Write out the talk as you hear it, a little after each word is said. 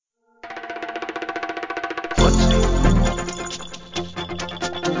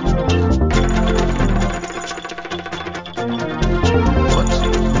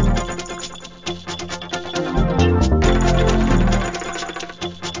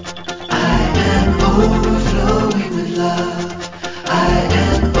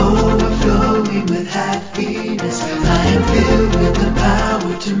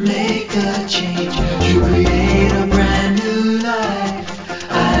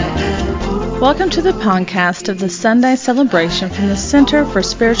Welcome to the podcast of the Sunday celebration from the Center for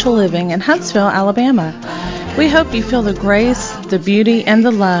Spiritual Living in Huntsville, Alabama. We hope you feel the grace, the beauty, and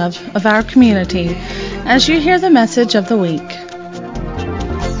the love of our community as you hear the message of the week.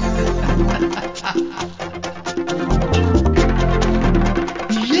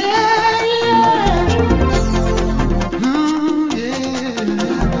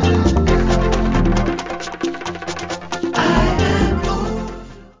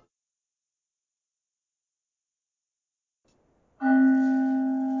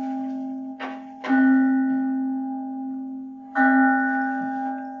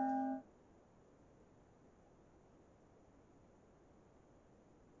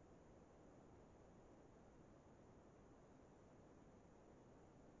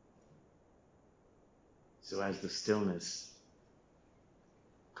 So as the stillness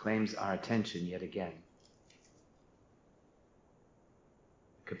claims our attention yet again,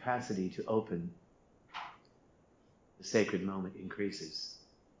 the capacity to open the sacred moment increases.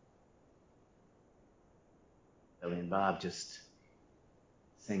 Ellie and Bob just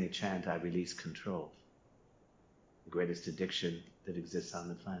sang a chant, I release control, the greatest addiction that exists on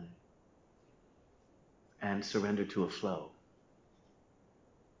the planet, and surrender to a flow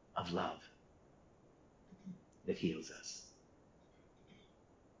of love that heals us.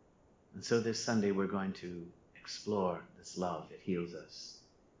 And so this Sunday we're going to explore this love that heals us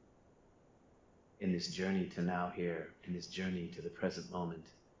in this journey to now here, in this journey to the present moment.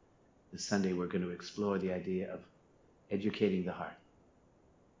 This Sunday we're going to explore the idea of educating the heart.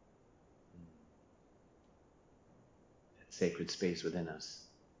 That sacred space within us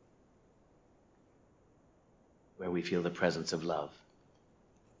where we feel the presence of love.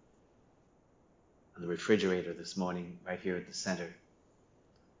 On the refrigerator this morning, right here at the center,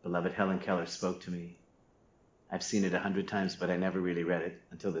 beloved Helen Keller spoke to me. I've seen it 100 times, but I never really read it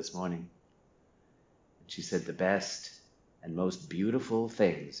until this morning. And she said, the best and most beautiful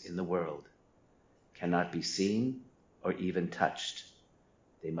things in the world cannot be seen or even touched.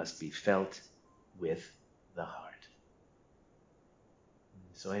 They must be felt with the heart.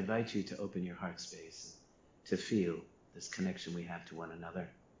 So I invite you to open your heart space to feel this connection we have to one another.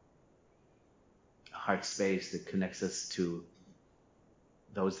 A heart space that connects us to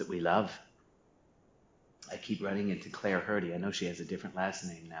those that we love. I keep running into Claire Hurdy. I know she has a different last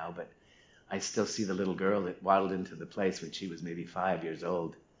name now, but I still see the little girl that waddled into the place when she was maybe 5 years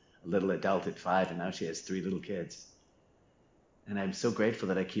old, a little adult at 5, and now she has 3 little kids. And I'm so grateful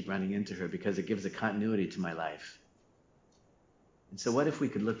that I keep running into her because it gives a continuity to my life. And so what if we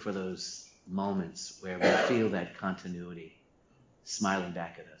could look for those moments where we feel that continuity smiling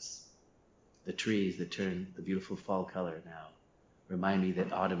back at us? The trees that turn the beautiful fall color now remind me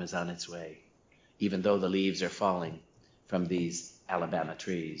that autumn is on its way, even though the leaves are falling from these Alabama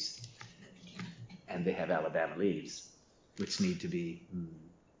trees. And they have Alabama leaves, which need to be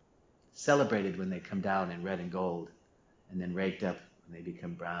celebrated when they come down in red and gold, and then raked up when they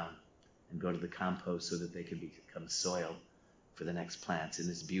become brown and go to the compost so that they can become soil for the next plants in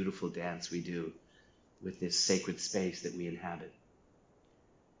this beautiful dance we do with this sacred space that we inhabit.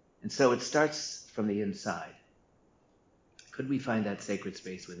 And so it starts from the inside. Could we find that sacred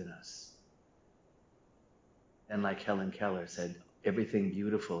space within us? And like Helen Keller said, everything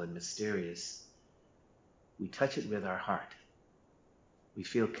beautiful and mysterious, we touch it with our heart. We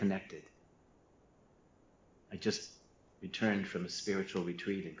feel connected. I just returned from a spiritual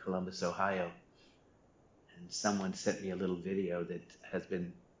retreat in Columbus, Ohio, and someone sent me a little video that has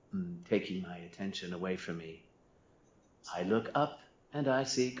been taking my attention away from me. I look up and I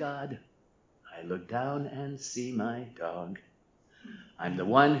see God. I look down and see my dog. I'm the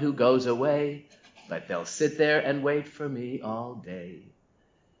one who goes away, but they'll sit there and wait for me all day.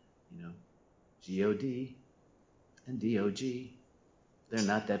 You know, G-O-D and D-O-G, they're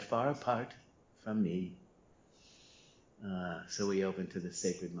not that far apart from me. So we open to the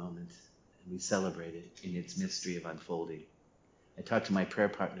sacred moment and we celebrate it in its mystery of unfolding. I talked to my prayer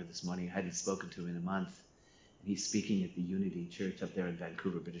partner this morning. I hadn't spoken to him in a month. And he's speaking at the Unity Church up there in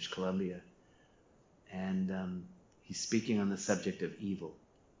Vancouver, British Columbia. And he's speaking on the subject of evil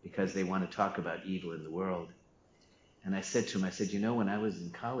because they want to talk about evil in the world. And I said to him, you know, when I was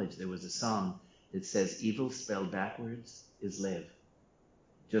in college, there was a song that says evil spelled backwards is live.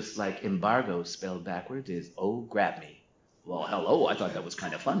 Just like embargo spelled backwards is, oh, grab me. Well, hello, I thought that was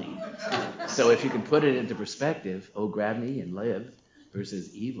kind of funny. So if you can put it into perspective, oh, grab me and live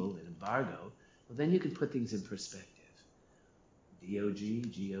versus evil and embargo, well, then you can put things in perspective. D-O-G,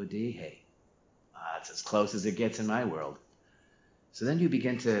 G-O-D, hey, that's as close as it gets in my world. So then you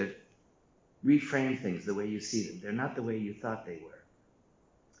begin to reframe things the way you see them. They're not the way you thought they were.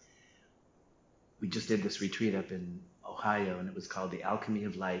 we just did this retreat up in Ohio, and it was called The Alchemy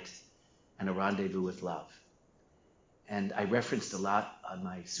of Light and a Rendezvous with Love. And I referenced a lot on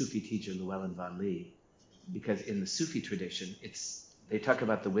my Sufi teacher, Llewellyn Van Lee, because in the Sufi tradition, they talk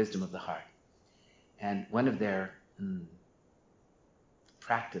about the wisdom of the heart. And one of their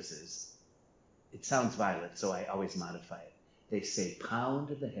practices, it sounds violent, so I always modify it. They say, pound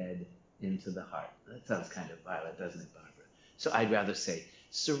the head into the heart. That sounds kind of violent, doesn't it, Barbara? So I'd rather say,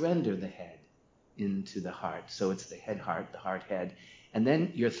 surrender the head into the heart. So it's the heart, the heart head. And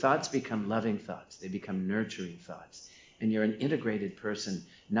then your thoughts become loving thoughts. They become nurturing thoughts. And you're an integrated person,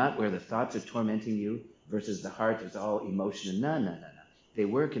 not where the thoughts are tormenting you versus the heart is all emotion. No. They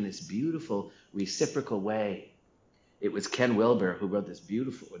work in this beautiful reciprocal way. It was Ken Wilber who did this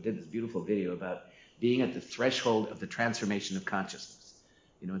beautiful video about being at the threshold of the transformation of consciousness.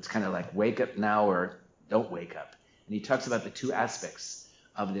 It's kind of like wake up now or don't wake up. And he talks about the two aspects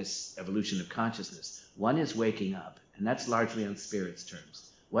of this evolution of consciousness. One is waking up, and that's largely on spirit's terms.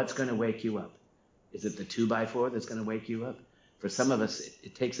 What's going to wake you up? Is it the 2x4 that's going to wake you up? For some of us,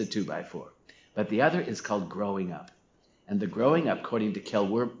 it takes a 2x4. But the other is called growing up. And the growing up, according to Kel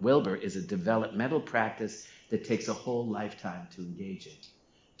Wilber, is a developmental practice that takes a whole lifetime to engage in,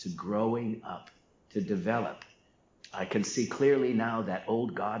 to growing up, to develop. I can see clearly now that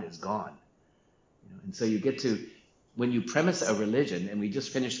old God is gone. And so you get to, when you premise a religion, and we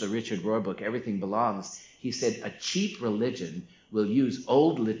just finished the Richard Rohr book, Everything Belongs, he said a cheap religion will use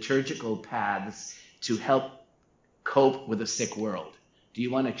old liturgical paths to help cope with a sick world. Do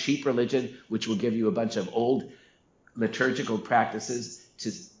you want a cheap religion which will give you a bunch of old liturgical practices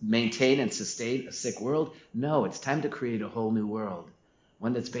to maintain and sustain a sick world? No, it's time to create a whole new world.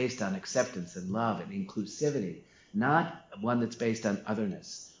 One that's based on acceptance and love and inclusivity, not one that's based on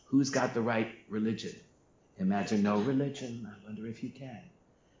otherness. Who's got the right religion? Imagine no religion. I wonder if you can.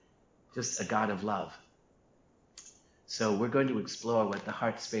 Just a God of love. So we're going to explore what the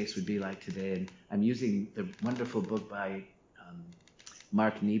heart space would be like today. And I'm using the wonderful book by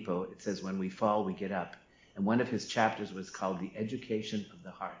Mark Nepo. It says, When We Fall, We Get Up. And one of his chapters was called The Education of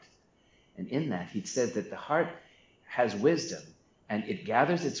the Heart. And in that, he said that the heart has wisdom, and it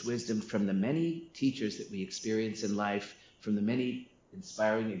gathers its wisdom from the many teachers that we experience in life, from the many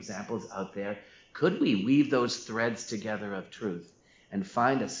inspiring examples out there. Could we weave those threads together of truth and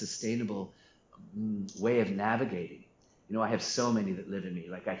find a sustainable way of navigating? I have so many that live in me.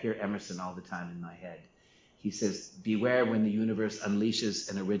 Like I hear Emerson all the time in my head. He says, beware when the universe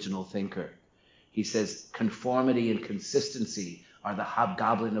unleashes an original thinker. He says, conformity and consistency are the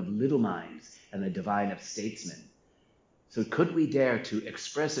hobgoblin of little minds and the divine of statesmen. So could we dare to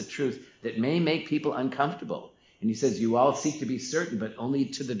express a truth that may make people uncomfortable? And he says, you all seek to be certain, but only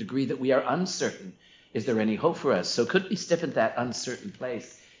to the degree that we are uncertain. Is there any hope for us? So could we step at that uncertain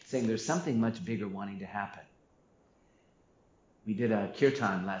place, saying there's something much bigger wanting to happen? We did a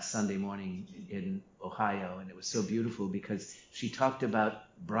kirtan last Sunday morning in Ohio, and it was so beautiful because she talked about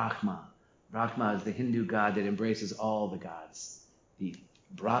Brahma. Brahma is the Hindu god that embraces all the gods. The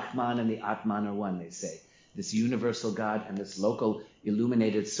Brahman and the Atman are one, they say. This universal God and this local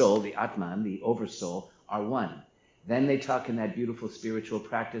illuminated soul, the Atman, the oversoul, are one. Then they talk in that beautiful spiritual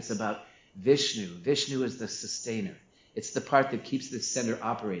practice about Vishnu. Vishnu is the sustainer. It's the part that keeps this center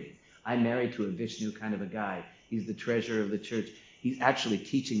operating. I'm married to a Vishnu kind of a guy. He's the treasurer of the church. He's actually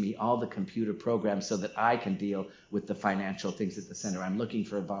teaching me all the computer programs so that I can deal with the financial things at the center. I'm looking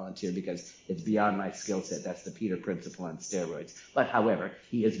for a volunteer because it's beyond my skill set. That's the Peter principle on steroids. But however,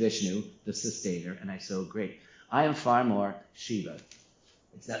 he is Vishnu, the sustainer, and I so great. I am far more Shiva.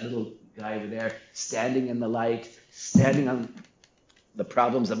 It's that little guy over there standing in the light, standing on the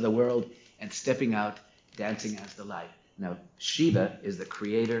problems of the world, and stepping out, dancing as the light. Now, Shiva is the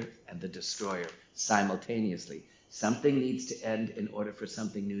creator and the destroyer simultaneously. Something needs to end in order for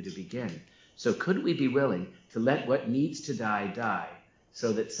something new to begin. So could we be willing to let what needs to die, die,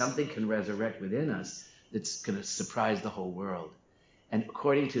 so that something can resurrect within us that's going to surprise the whole world? And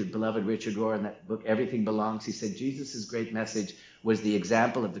according to beloved Richard Rohr in that book, Everything Belongs, he said Jesus' great message was the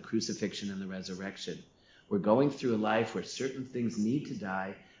example of the crucifixion and the resurrection. We're going through a life where certain things need to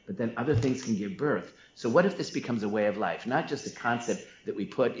die, but then other things can give birth. So what if this becomes a way of life, not just a concept that we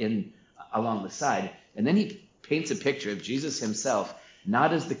put in along the side? And then he paints a picture of Jesus himself,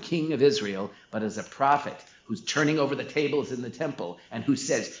 not as the king of Israel, but as a prophet who's turning over the tables in the temple and who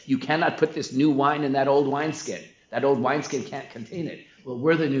says, you cannot put this new wine in that old wineskin. That old wineskin can't contain it. Well,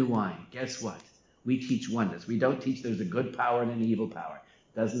 we're the new wine. Guess what? We teach oneness. We don't teach there's a good power and an evil power.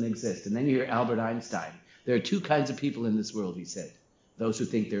 It doesn't exist. And then you hear Albert Einstein. There are two kinds of people in this world, he said. Those who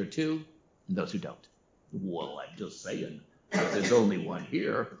think there are two and those who don't. Well, I'm just saying, there's only one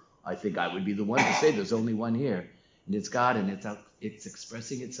here. I think I would be the one to say there's only one here. And it's God, and it's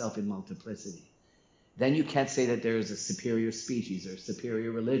expressing itself in multiplicity. Then you can't say that there is a superior species or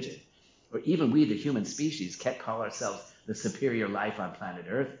superior religion. Or even we, the human species, can't call ourselves the superior life on planet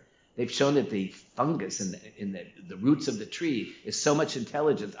Earth. They've shown that the fungus in the roots of the tree is so much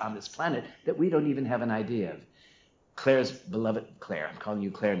intelligence on this planet that we don't even have an idea of. Claire's beloved, Claire, I'm calling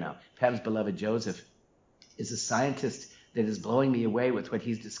you Claire now, Pam's beloved Joseph is a scientist that is blowing me away with what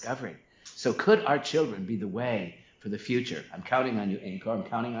he's discovering. So could our children be the way for the future? I'm counting on you, Anchor. I'm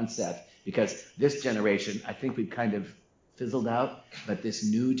counting on Seth, because this generation, I think we've kind of fizzled out, but this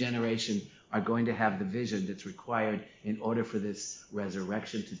new generation are going to have the vision that's required in order for this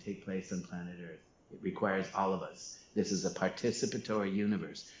resurrection to take place on planet Earth. It requires all of us. This is a participatory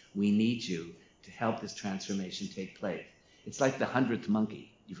universe. We need you to help this transformation take place. It's like the 100th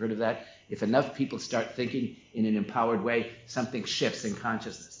monkey. You've heard of that? If enough people start thinking in an empowered way, something shifts in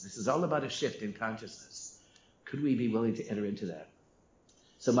consciousness. This is all about a shift in consciousness. Could we be willing to enter into that?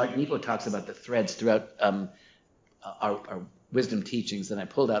 So Mark Nepo talks about the threads throughout our wisdom teachings, and I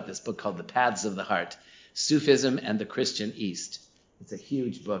pulled out this book called The Paths of the Heart, Sufism and the Christian East. It's a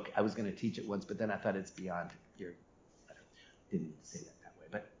huge book. I was going to teach it once, but then I thought it's beyond your... I didn't say that way,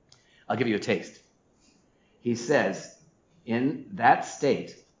 but I'll give you a taste. He says, in that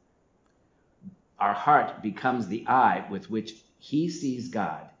state, our heart becomes the eye with which he sees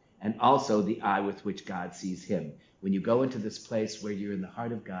God, and also the eye with which God sees him. When you go into this place where you're in the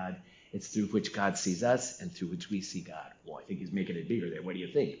heart of God, it's through which God sees us and through which we see God. Well, I think he's making it bigger there. What do you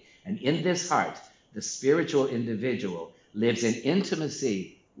think? And in this heart, the spiritual individual lives in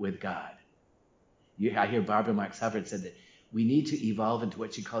intimacy with God. I hear Barbara Marx Hubbard said that we need to evolve into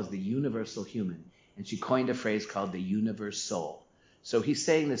what she calls the universal human. And she coined a phrase called the universe soul. So he's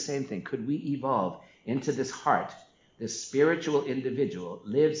saying the same thing. Could we evolve into this heart? This spiritual individual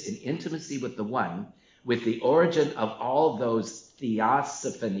lives in intimacy with the one, with the origin of all those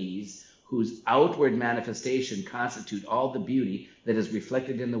theosophies whose outward manifestation constitute all the beauty that is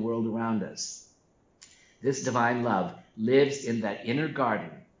reflected in the world around us. This divine love lives in that inner garden,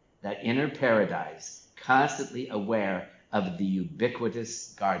 that inner paradise, constantly aware of the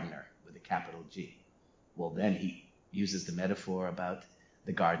ubiquitous gardener with a capital G. Well, then he uses the metaphor about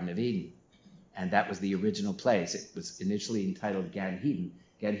the Garden of Eden. And that was the original place. It was initially entitled Gan Eden.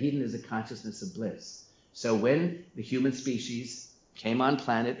 Gan Eden is a consciousness of bliss. So when the human species came on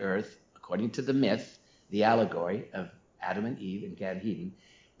planet Earth, according to the myth, the allegory of Adam and Eve in Gan Eden,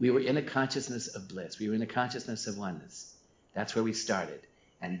 we were in a consciousness of bliss. We were in a consciousness of oneness. That's where we started.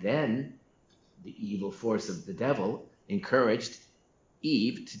 And then the evil force of the devil encouraged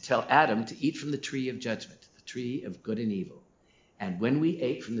Eve to tell Adam to eat from the tree of judgment, the tree of good and evil. And when we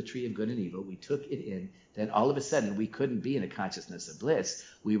ate from the tree of good and evil, we took it in, then all of a sudden we couldn't be in a consciousness of bliss.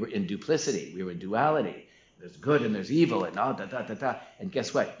 We were in duplicity. We were in duality. There's good and there's evil and all da. And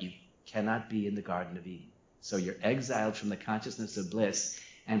guess what? You cannot be in the Garden of Eden. So you're exiled from the consciousness of bliss.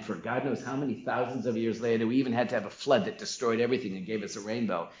 And for God knows how many thousands of years later, we even had to have a flood that destroyed everything and gave us a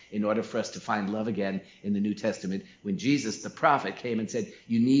rainbow in order for us to find love again in the New Testament. When Jesus, the prophet, came and said,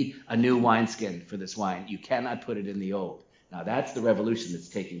 you need a new wineskin for this wine. You cannot put it in the old. Now that's the revolution that's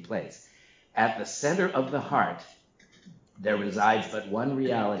taking place. At the center of the heart, there resides but one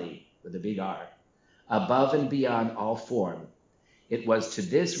reality with a big R, above and beyond all form. It was to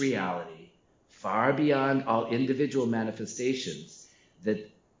this reality, far beyond all individual manifestations, that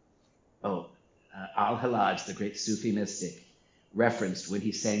Al-Hallaj, the great Sufi mystic, referenced when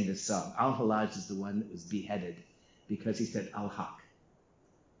he sang this song. Al-Hallaj is the one that was beheaded because he said Al-Haq.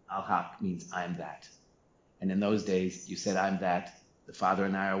 Al-Haq means I'm that. And in those days, you said I'm that. The Father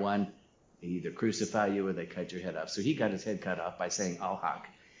and I are one. They either crucify you or they cut your head off. So he got his head cut off by saying Al-Haq.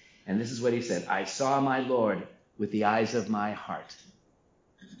 And this is what he said. I saw my Lord with the eyes of my heart.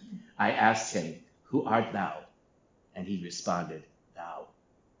 I asked him, who art thou? And he responded, thou.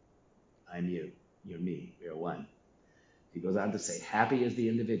 I'm you. You're me. We are one. He goes on to say, happy is the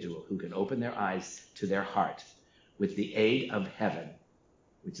individual who can open their eyes to their heart with the aid of heaven,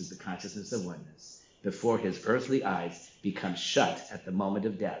 which is the consciousness of oneness, before his earthly eyes become shut at the moment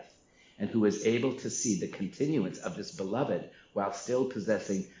of death, and who is able to see the continuance of this beloved while still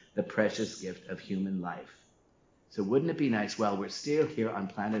possessing the precious gift of human life. So wouldn't it be nice, while we're still here on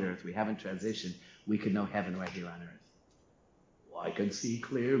planet Earth, we haven't transitioned, we could know heaven right here on Earth. Well, I can see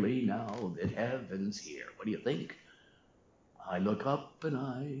clearly now that heaven's here. What do you think? I look up and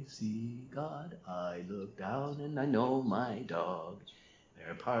I see God. I look down and I know my dog.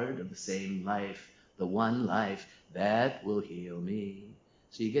 They're part of the same life, the one life that will heal me.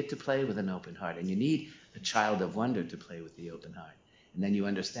 So you get to play with an open heart, and you need a child of wonder to play with the open heart. And then you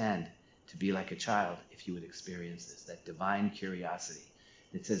understand to be like a child if you would experience this, that divine curiosity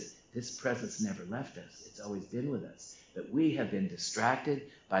that says, this presence never left us. It's always been with us. But we have been distracted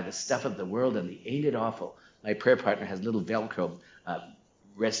by the stuff of the world and the ain't it awful. My prayer partner has little Velcro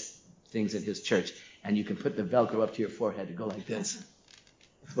wrist things in his church, and you can put the Velcro up to your forehead and go like this.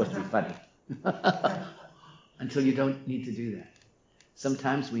 It's supposed to be funny. Until you don't need to do that.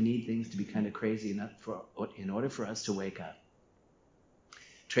 Sometimes we need things to be kind of crazy enough in order for us to wake up.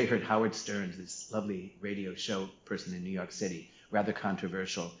 Trey heard Howard Stern, this lovely radio show person in New York City, rather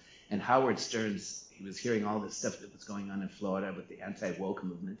controversial. And Howard Stern's, he was hearing all this stuff that was going on in Florida with the anti-woke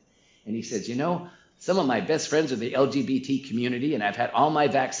movement. And he says, some of my best friends are the LGBT community, and I've had all my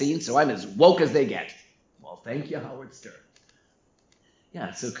vaccines, so I'm as woke as they get. Well, thank you, Howard Stern.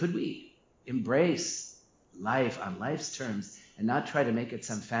 Yeah, so could we embrace life on life's terms and not try to make it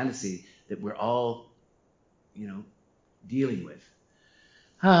some fantasy that we're all, dealing with?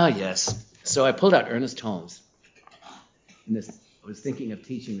 Ah, yes. So I pulled out Ernest Holmes. And I was thinking of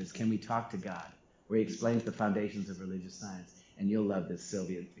teaching this, Can We Talk to God? Where he explains the foundations of religious science. And you'll love this,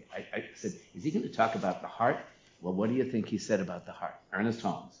 Sylvia. I said, is he going to talk about the heart? Well, what do you think he said about the heart? Ernest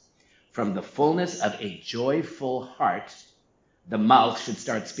Holmes. From the fullness of a joyful heart, the mouth should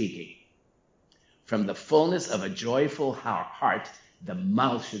start speaking. From the fullness of a joyful heart, the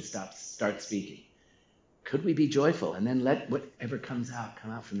mouth should start speaking. Could we be joyful and then let whatever comes out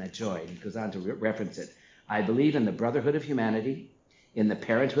come out from that joy? And he goes on to reference it. I believe in the brotherhood of humanity, in the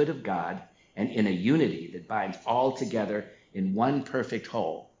parenthood of God, and in a unity that binds all together in one perfect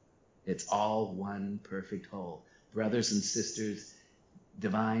whole. It's all one perfect whole. Brothers and sisters,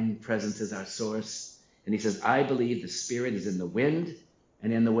 divine presence is our source. And he says, I believe the Spirit is in the wind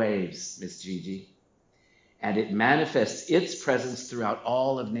and in the waves, Miss Gigi. And it manifests its presence throughout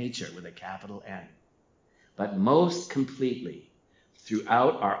all of nature with a capital N. But most completely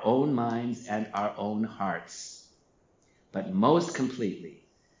throughout our own minds and our own hearts. But most completely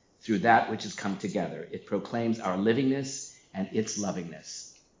through that which has come together. It proclaims our livingness and its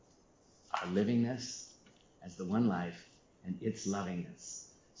lovingness. Our livingness as the one life and its lovingness.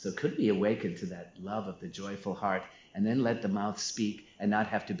 So could we awaken to that love of the joyful heart and then let the mouth speak and not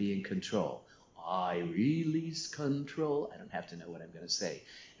have to be in control? I release control. I don't have to know what I'm going to say.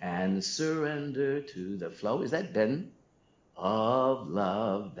 And surrender to the flow. Is that Ben? Of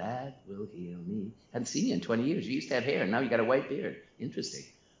love that will heal me. Hadn't seen you in 20 years. You used to have hair, and now you got a white beard. Interesting.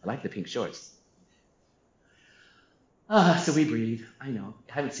 I like the pink shorts. So we breathe. I know.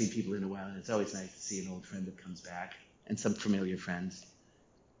 I haven't seen people in a while, and it's always nice to see an old friend that comes back and some familiar friends.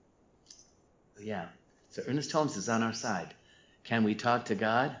 Yeah. So Ernest Holmes is on our side. Can we talk to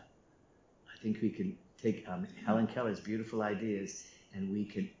God? I think we can take Helen Keller's beautiful ideas and we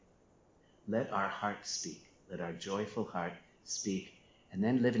can let our heart speak, let our joyful heart speak, and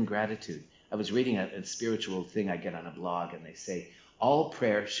then live in gratitude. I was reading a spiritual thing I get on a blog, and they say, all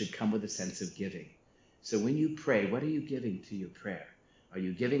prayer should come with a sense of giving. So when you pray, what are you giving to your prayer? Are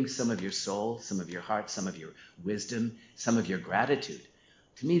you giving some of your soul, some of your heart, some of your wisdom, some of your gratitude?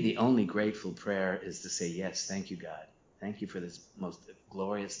 To me, the only grateful prayer is to say, yes, thank you, God. Thank you for this most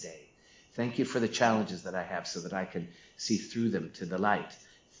glorious day. Thank you for the challenges that I have so that I can see through them to the light.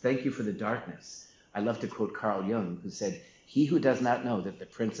 Thank you for the darkness. I love to quote Carl Jung, who said, he who does not know that the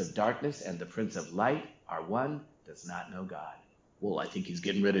Prince of Darkness and the Prince of Light are one does not know God. Well, I think he's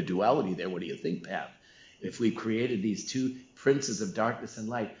getting rid of duality there. What do you think, Pam? If we created these two princes of darkness and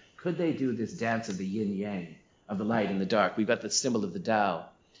light, could they do this dance of the yin-yang, of the light and the dark? We've got the symbol of the Tao,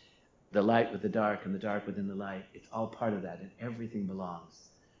 the light with the dark and the dark within the light. It's all part of that, and everything belongs.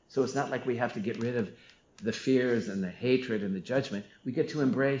 So it's not like we have to get rid of the fears and the hatred and the judgment. We get to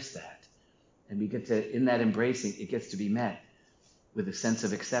embrace that. And we get to, in that embracing, it gets to be met with a sense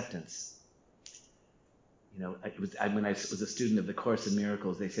of acceptance. When I was a student of the Course in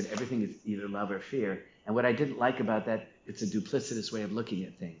Miracles, they said everything is either love or fear. And what I didn't like about that, it's a duplicitous way of looking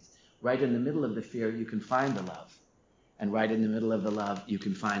at things. Right in the middle of the fear, you can find the love. And right in the middle of the love, you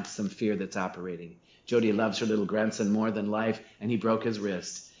can find some fear that's operating. Jody loves her little grandson more than life, and he broke his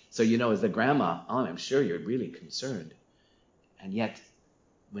wrist. So, as a grandma, I'm sure you're really concerned. And yet,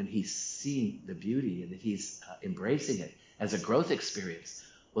 when he's seeing the beauty and that he's embracing it as a growth experience,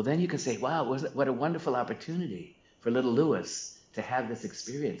 well, then you can say, wow, what a wonderful opportunity for little Louis to have this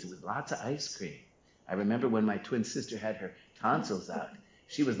experience with lots of ice cream. I remember when my twin sister had her tonsils out.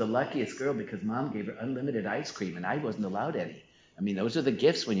 She was the luckiest girl because Mom gave her unlimited ice cream, and I wasn't allowed any. I mean, those are the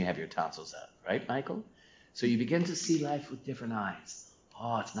gifts when you have your tonsils out, right, Michael? So you begin to see life with different eyes.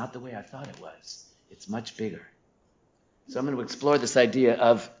 Oh, it's not the way I thought it was. It's much bigger. So I'm going to explore this idea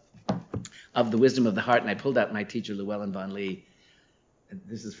of the wisdom of the heart, and I pulled out my teacher, Llewellyn Von Lee.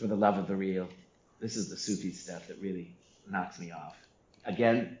 This is for the love of the real. This is the Sufi stuff that really knocks me off.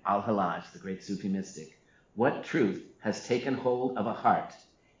 Again, Al-Hallaj, the great Sufi mystic. What truth has taken hold of a heart?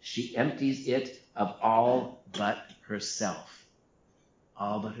 She empties it of all but herself.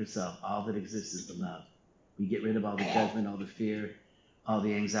 All but herself. All that exists is the love. We get rid of all the judgment, all the fear, all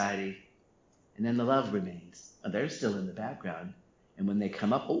the anxiety, and then the love remains. They're still in the background. And when they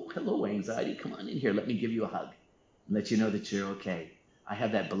come up, oh, hello, anxiety, come on in here. Let me give you a hug and let you know that you're okay. I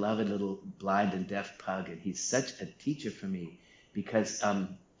have that beloved little blind and deaf pug, and he's such a teacher for me because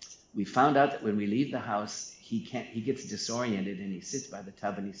we found out that when we leave the house, he gets disoriented and he sits by the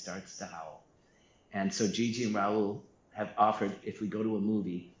tub and he starts to howl. And so Gigi and Raul have offered, if we go to a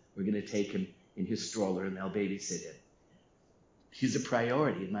movie, we're going to take him in his stroller and they'll babysit him. He's a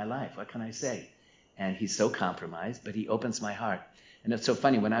priority in my life. What can I say? And he's so compromised, but he opens my heart. And it's so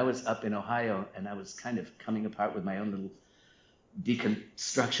funny. When I was up in Ohio and I was kind of coming apart with my own little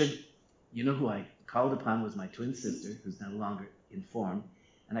deconstruction, you know who I called upon was my twin sister, who's no longer in form.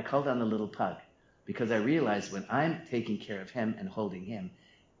 And I called on the little pug because I realized when I'm taking care of him and holding him,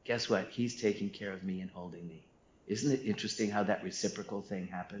 guess what? He's taking care of me and holding me. Isn't it interesting how that reciprocal thing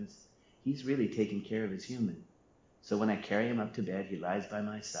happens? He's really taking care of his human. So when I carry him up to bed, he lies by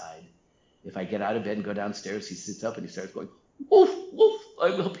my side. If I get out of bed and go downstairs, he sits up and he starts going, woof, woof,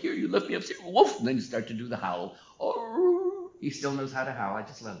 I'm up here, you left me upstairs, woof, and then you start to do the howl. Oh, he still knows how to howl. I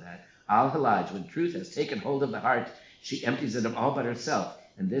just love that. Al-Hallaj, when truth has taken hold of the heart, she empties it of all but herself.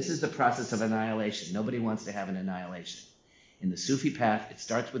 And this is the process of annihilation. Nobody wants to have an annihilation. In the Sufi path, it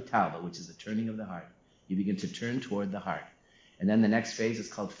starts with Tawbah, which is the turning of the heart. You begin to turn toward the heart. And then the next phase is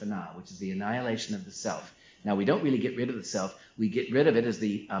called Fana, which is the annihilation of the self. Now, we don't really get rid of the self. We get rid of it as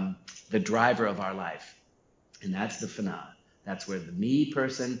the driver of our life. And that's the Fana. That's where the me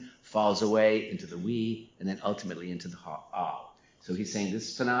person falls away into the we, and then ultimately into the all. So he's saying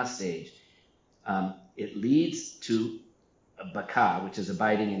this Fana stage, it leads to Baka, which is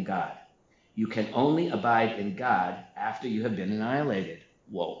abiding in God. You can only abide in God after you have been annihilated.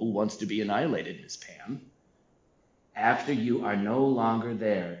 Well, who wants to be annihilated, Miss Pam? After you are no longer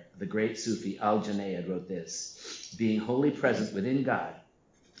there, the great Sufi Al-Junayd wrote this, being wholly present within God,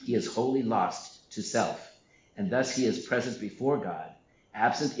 he is wholly lost to self, and thus he is present before God,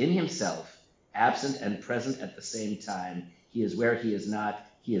 absent in himself, absent and present at the same time. He is where he is not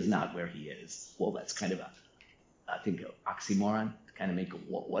where he is. Well, that's kind of I think, oxymoron to kind of make,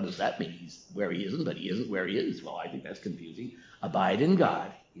 what does that mean? He's where he isn't, but he isn't where he is. Well, I think that's confusing. Abide in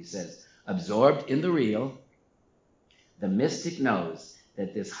God, he says, absorbed in the real. The mystic knows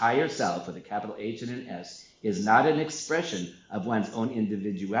that this higher self, with a capital H and an S, is not an expression of one's own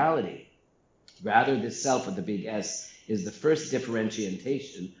individuality. Rather, this self with the big S is the first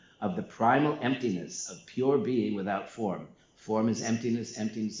differentiation of the primal emptiness of pure being without form. Form is emptiness,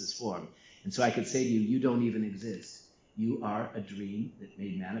 emptiness is form. And so I could say to you, you don't even exist. You are a dream that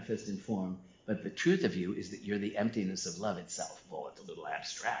made manifest in form, but the truth of you is that you're the emptiness of love itself. Well, it's a little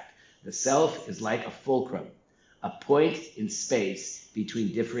abstract. The self is like a fulcrum, a point in space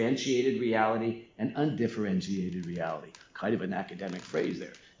between differentiated reality and undifferentiated reality. Kind of an academic phrase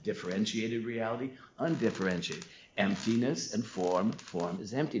there. Differentiated reality, undifferentiated. Emptiness and form. Form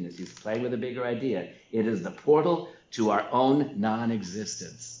is emptiness. He's playing with a bigger idea. It is the portal to our own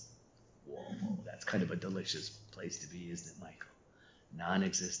non-existence. Whoa, that's kind of a delicious place to be, isn't it, Michael?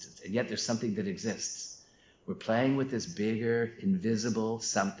 Non-existence. And yet there's something that exists. We're playing with this bigger, invisible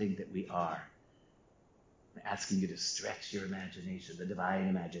something that we are. I'm asking you to stretch your imagination, the divine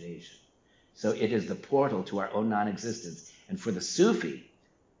imagination. So it is the portal to our own non-existence. And for the Sufi,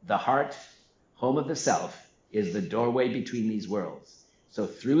 the heart, home of the self, is the doorway between these worlds. So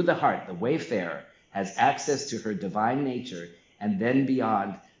through the heart, the wayfarer has access to her divine nature and then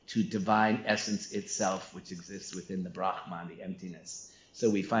beyond to divine essence itself, which exists within the Brahman, the emptiness. So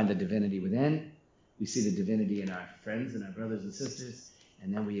we find the divinity within, we see the divinity in our friends and our brothers and sisters,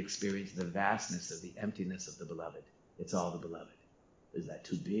 and then we experience the vastness of the emptiness of the beloved. It's all the beloved. Is that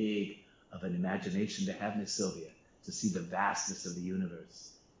too big of an imagination to have, Miss Sylvia, to see the vastness of the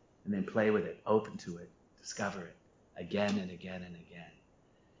universe and then play with it, open to it, discover it again and again and again.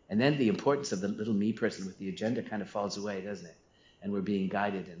 And then the importance of the little me person with the agenda kind of falls away, doesn't it? And we're being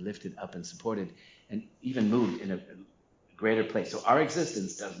guided and lifted up and supported and even moved in a greater place. So our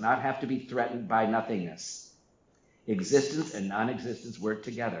existence does not have to be threatened by nothingness. Existence and non-existence work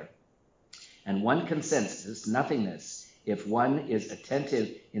together. And one can sense this nothingness if one is attentive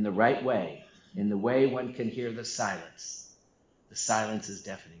in the right way, in the way one can hear the silence. The silence is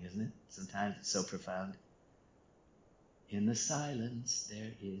deafening, isn't it? Sometimes it's so profound. In the silence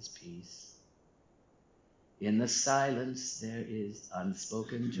there is peace. In the silence there is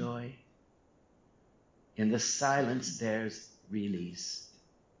unspoken joy. In the silence there's release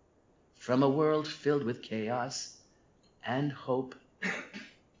from a world filled with chaos and hope.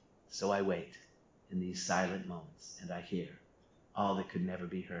 So I wait in these silent moments, and I hear all that could never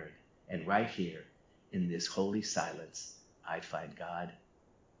be heard. And right here, in this holy silence, I find God,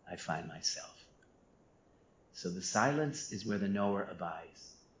 I find myself. So the silence is where the knower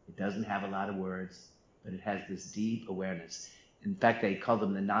abides. It doesn't have a lot of words, but it has this deep awareness. In fact, they call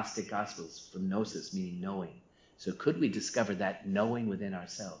them the Gnostic Gospels, from gnosis, meaning knowing. So could we discover that knowing within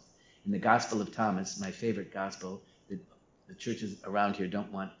ourselves? In the Gospel of Thomas, my favorite gospel, that the churches around here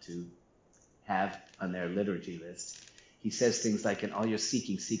don't want to have on their liturgy list, he says things like, in all your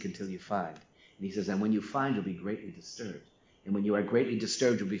seeking, seek until you find. And he says, and when you find, you'll be greatly disturbed. And when you are greatly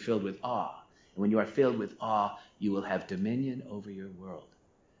disturbed, you'll be filled with awe. And when you are filled with awe, you will have dominion over your world.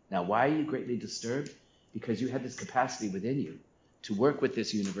 Now, why are you greatly disturbed? Because you have this capacity within you to work with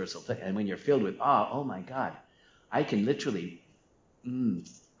this universal thing. And when you're filled with awe, oh my God, I can literally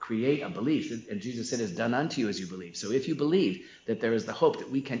create a belief. And Jesus said, it's done unto you as you believe. So if you believe that there is the hope that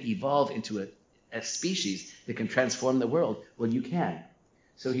we can evolve into a species that can transform the world, well, you can.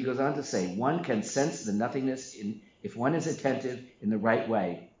 So he goes on to say, one can sense the nothingness if one is attentive in the right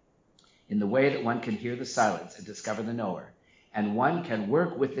way, in the way that one can hear the silence and discover the knower. And one can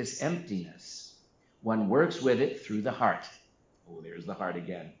work with this emptiness. One works with it through the heart. Oh, there's the heart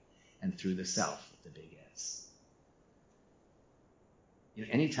again. And through the self, the big S.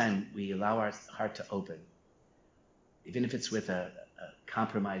 Anytime we allow our heart to open, even if it's with a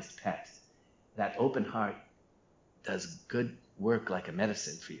compromised pet, that open heart does good work like a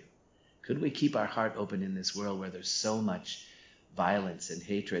medicine for you. Could we keep our heart open in this world where there's so much violence and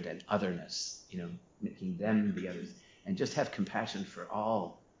hatred and otherness, making them the others, and just have compassion for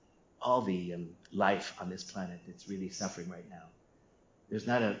all the life on this planet that's really suffering right now? There's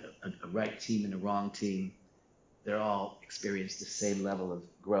not a right team and a wrong team. They're all experience the same level of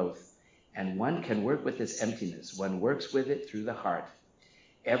growth. And one can work with this emptiness. One works with it through the heart.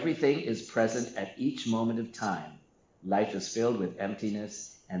 Everything is present at each moment of time. Life is filled with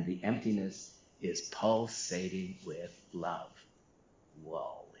emptiness, and the emptiness is pulsating with love.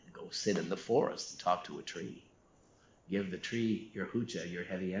 Whoa, and go sit in the forest and talk to a tree. Give the tree your hucha, your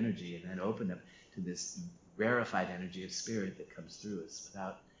heavy energy, and then open up to this rarefied energy of spirit that comes through us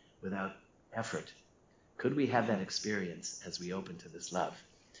without effort. Could we have that experience as we open to this love?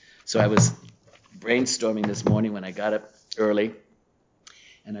 So I was brainstorming this morning when I got up early,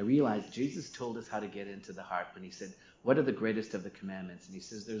 and I realized Jesus told us how to get into the heart when he said, what are the greatest of the commandments? And he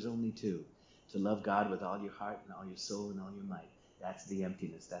says there's only two: to love God with all your heart and all your soul and all your might. That's the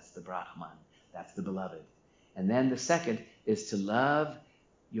emptiness. That's the Brahman. That's the beloved. And then the second is to love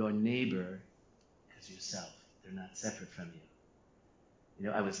your neighbor as yourself. They're not separate from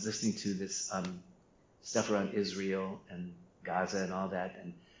you. I was listening to this stuff around Israel and Gaza and all that,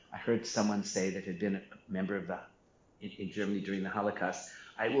 and I heard someone say that had been a member of in Germany during the Holocaust,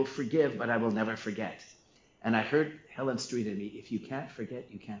 I will forgive, but I will never forget. And I heard Helen Street in me, if you can't forget,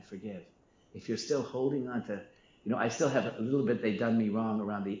 you can't forgive. If you're still holding on to, I still have a little bit, they've done me wrong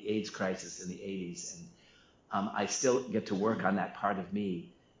around the AIDS crisis in the 80s, and I still get to work on that part of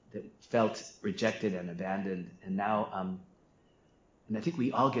me that felt rejected and abandoned. And now, and I think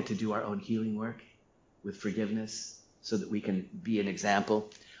we all get to do our own healing work with forgiveness so that we can be an example.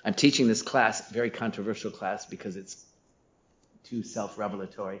 I'm teaching this class, very controversial class, because it's too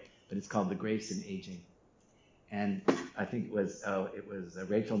self-revelatory, but it's called The Grace in Aging. And I think it was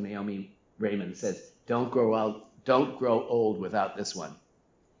Rachel Naomi Raymond says, don't grow old without this one.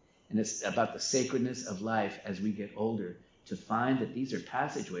 And it's about the sacredness of life as we get older, to find that these are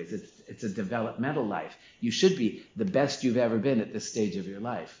passageways. It's a developmental life. You should be the best you've ever been at this stage of your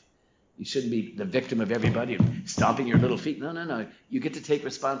life. You shouldn't be the victim of everybody stomping your little feet. No. You get to take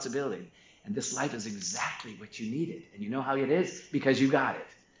responsibility. And this life is exactly what you needed. And you know how it is? Because you got it.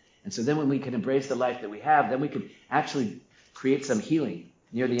 And so then when we can embrace the life that we have, then we can actually create some healing.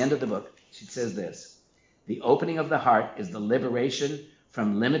 Near the end of the book, she says this: the opening of the heart is the liberation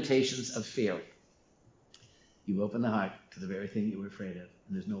from limitations of fear. You open the heart to the very thing you were afraid of,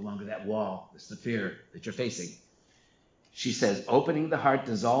 and there's no longer that wall. It's the fear that you're facing. She says, opening the heart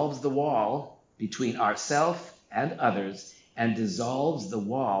dissolves the wall between ourself and others, and dissolves the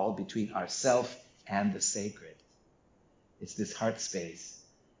wall between ourself and the sacred. It's this heart space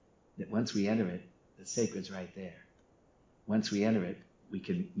that once we enter it, the sacred's right there. Once we enter it, we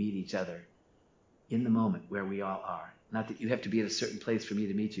can meet each other in the moment where we all are. Not that you have to be at a certain place for me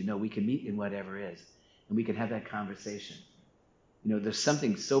to meet you. No, we can meet in whatever is, and we can have that conversation. There's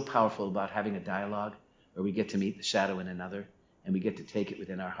something so powerful about having a dialogue where we get to meet the shadow in another, and we get to take it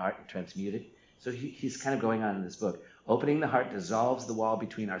within our heart and transmute it. So he's kind of going on in this book. Opening the heart dissolves the wall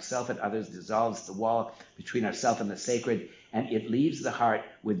between ourself and others, dissolves the wall between ourself and the sacred, and it leaves the heart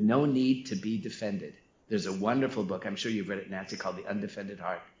with no need to be defended. There's a wonderful book, I'm sure you've read it, Nancy, called The Undefended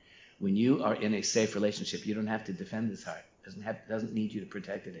Heart. When you are in a safe relationship, you don't have to defend this heart. It doesn't need you to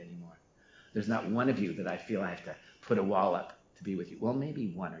protect it anymore. There's not one of you that I feel I have to put a wall up to be with you. Well, maybe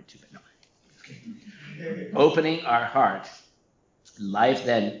one or two, but no. Okay. Opening our heart, life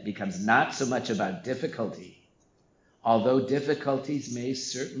then becomes not so much about difficulty, although difficulties may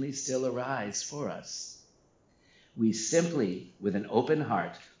certainly still arise for us. We simply, with an open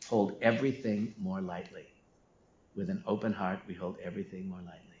heart, hold everything more lightly. With an open heart, we hold everything more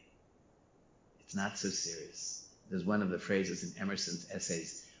lightly. It's not so serious. There's one of the phrases in Emerson's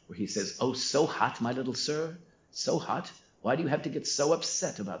essays where he says, "Oh, so hot, my little sir, so hot. Why do you have to get so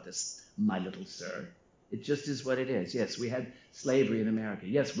upset about this, my little sir? It just is what it is. Yes, we had slavery in America.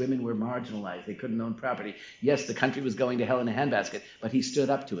 Yes, women were marginalized. They couldn't own property. Yes, the country was going to hell in a handbasket, but he stood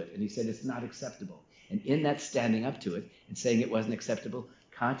up to it and he said it's not acceptable." And in that standing up to it and saying it wasn't acceptable,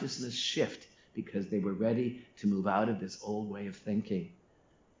 consciousness shift because they were ready to move out of this old way of thinking.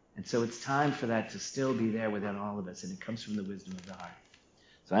 And so it's time for that to still be there within all of us, and it comes from the wisdom of the heart.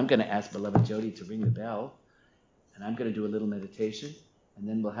 So I'm going to ask beloved Jody to ring the bell, and I'm going to do a little meditation, and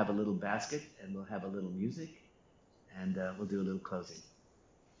then we'll have a little basket, and we'll have a little music, and we'll do a little closing.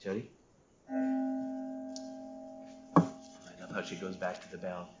 Jody? I love how she goes back to the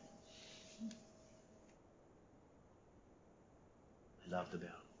bell. I love the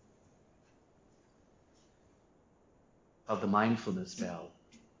bell. Of the mindfulness bell,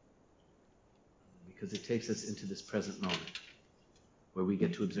 because it takes us into this present moment where we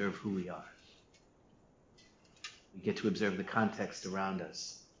get to observe who we are. We get to observe the context around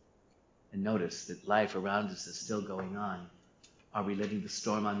us and notice that life around us is still going on. Are we letting the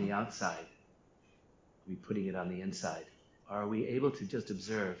storm on the outside? Are we putting it on the inside? Or are we able to just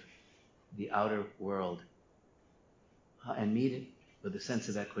observe the outer world and meet it with a sense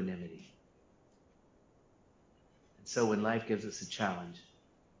of equanimity? And so when life gives us a challenge,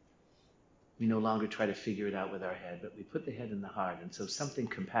 we no longer try to figure it out with our head, but we put the head in the heart. And so something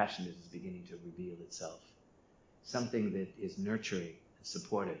compassionate is beginning to reveal itself. Something that is nurturing and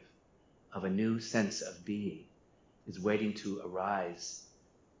supportive of a new sense of being is waiting to arise,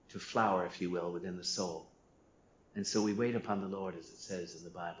 to flower, if you will, within the soul. And so we wait upon the Lord, as it says in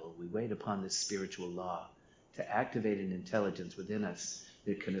the Bible. We wait upon this spiritual law to activate an intelligence within us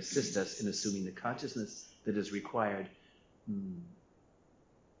that can assist us in assuming the consciousness that is required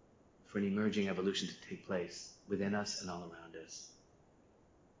for an emerging evolution to take place within us and all around us.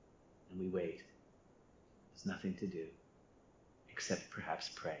 And we wait. There's nothing to do except perhaps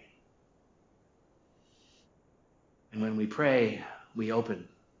pray. And when we pray, we open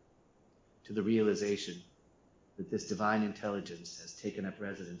to the realization that this divine intelligence has taken up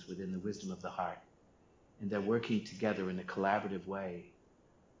residence within the wisdom of the heart, and they're working together in a collaborative way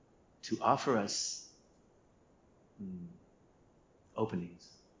to offer us openings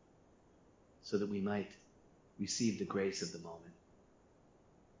so that we might receive the grace of the moment,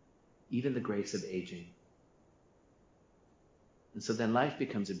 even the grace of aging. And so then life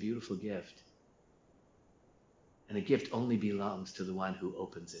becomes a beautiful gift, and a gift only belongs to the one who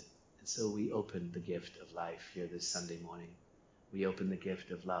opens it. And so we open the gift of life here this Sunday morning. We open the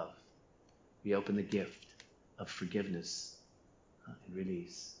gift of love. We open the gift of forgiveness and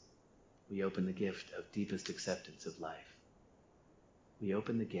release. We open the gift of deepest acceptance of life. We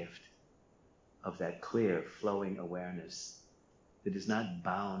open the gift of that clear, flowing awareness that is not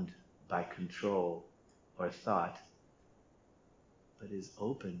bound by control or thought, but is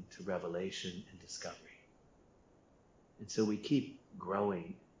open to revelation and discovery. And so we keep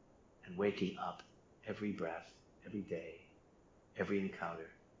growing and waking up every breath, every day, every encounter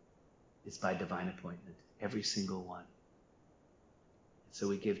is by divine appointment, every single one. And so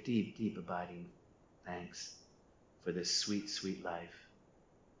we give deep, deep abiding thanks for this sweet, sweet life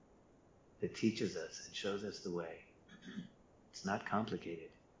that teaches us and shows us the way. It's not complicated.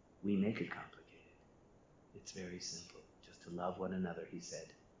 We make it complicated. It's very simple. Just to love one another, he said,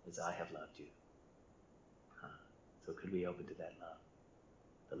 as I have loved you. So could we open to that love?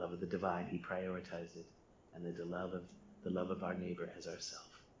 The love of the divine, he prioritized it, and the love of our neighbor as ourself.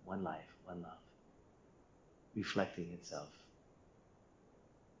 One life, one love, reflecting itself.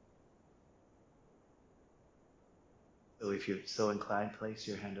 So if you're so inclined, place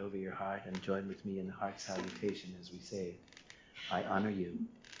your hand over your heart and join with me in the heart salutation as we say, I honor you.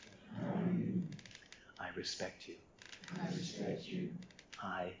 I respect you.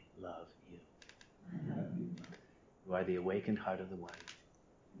 I love you. You are the awakened heart of the one.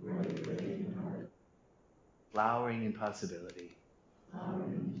 Flowering in possibility.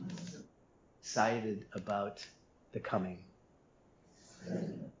 Excited about the coming.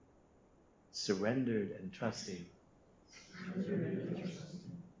 Surrendered and trusting.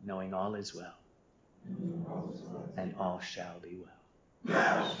 Knowing all is well. And all shall be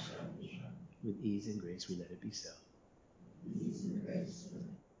well. With ease and grace we let it be so.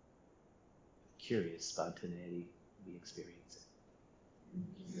 Curious spontaneity we experience it.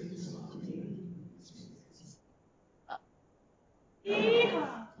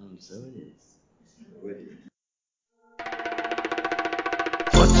 And so it is.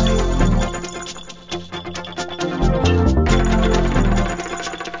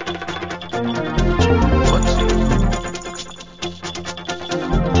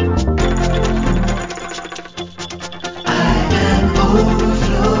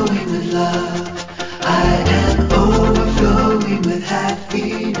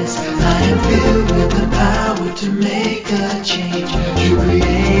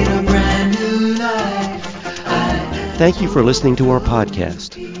 Thank you for listening to our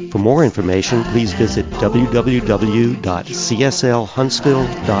podcast. For more information, please visit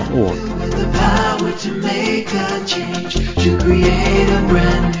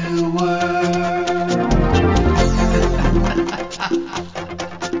www.cslhuntsville.org.